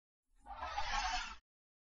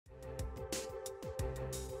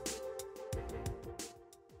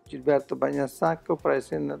Gilberto Bagnasacco,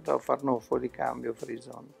 president of Arnolfo di Cambio Free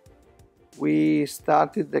Zone. We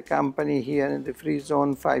started the company here in the Free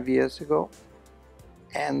Zone 5 years ago,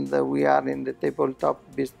 and we are in the tabletop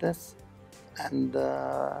business and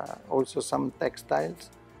also some textiles.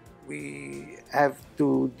 We have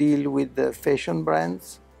to deal with the fashion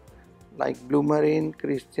brands like Blue Marine,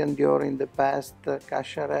 Christian Dior in the past,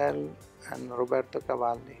 Cacharel and Roberto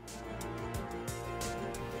Cavalli.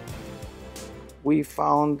 We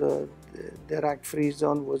found the RAK Free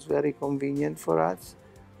Zone was very convenient for us,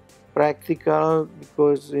 practical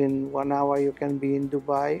because in 1 hour you can be in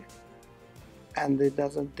Dubai, and it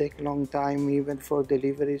doesn't take a long time even for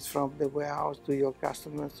deliveries from the warehouse to your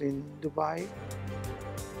customers in Dubai.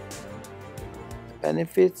 The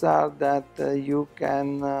benefits are that you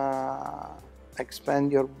can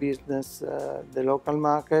expand your business the local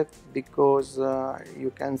market because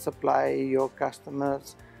you can supply your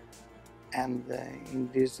customers, and in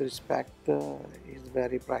this respect it's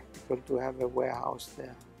very practical to have a warehouse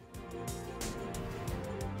there.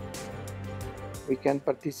 We can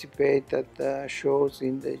participate at shows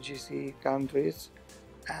in the GCC countries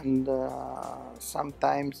and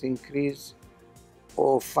sometimes increase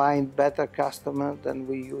or find better customers than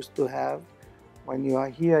we used to have. When you are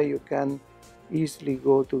here, you can easily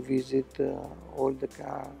go to visit all the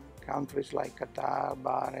countries like Qatar,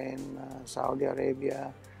 Bahrain, Saudi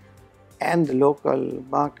Arabia, and the local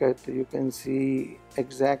market. You can see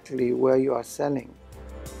exactly where you are selling.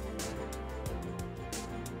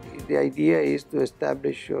 The idea is to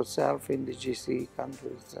establish yourself in the GCC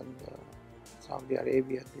countries, and Saudi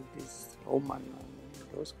Arabia did this, Oman,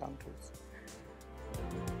 and those countries.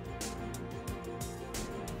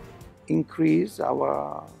 Increase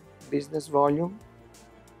our business volume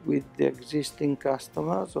with the existing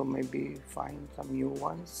customers, or maybe find some new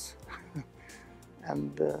ones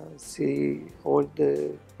and see all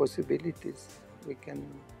the possibilities we can,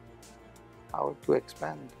 how to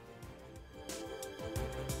expand.